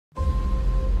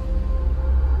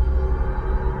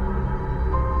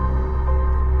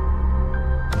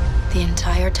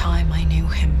entire time I knew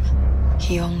him,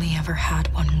 he only ever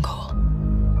had one goal.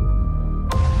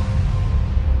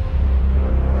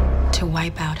 To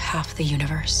wipe out half the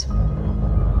universe.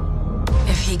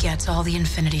 If he gets all the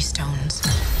Infinity Stones,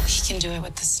 he can do it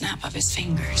with the snap of his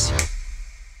fingers.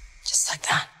 Just like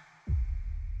that.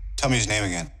 Tell me his name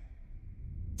again.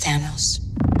 Thanos.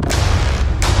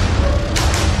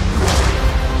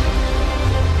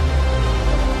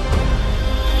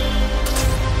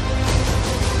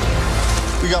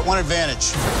 We got one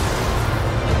advantage.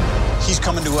 He's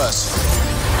coming to us.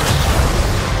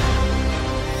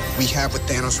 We have what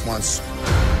Thanos wants.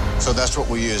 So that's what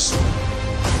we use.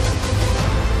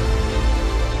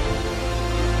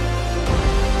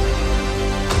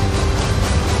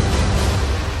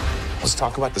 Let's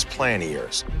talk about this plan of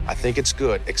yours. I think it's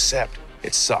good, except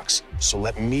it sucks. So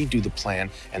let me do the plan,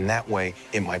 and that way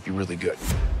it might be really good.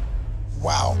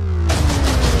 Wow.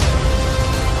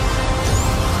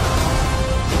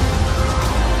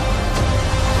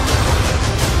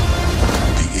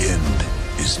 The end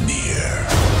is near.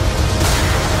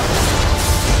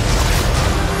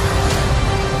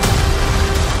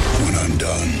 When I'm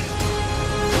done,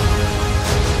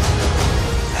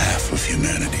 half of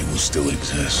humanity will still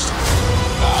exist.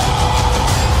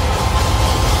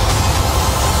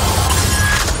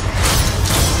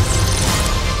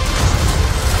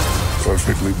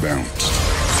 Perfectly balanced,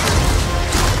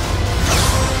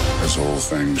 as all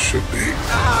things should be.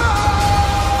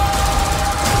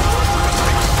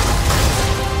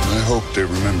 I hope they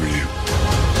remember you.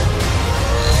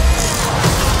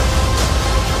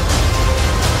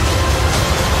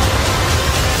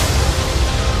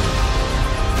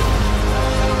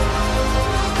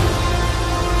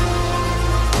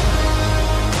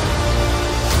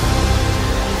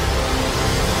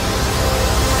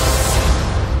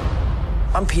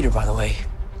 I'm Peter, by the way.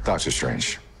 Doctor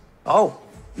Strange. Oh,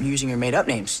 you're using your made-up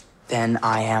names. Then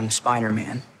I am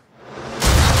Spider-Man.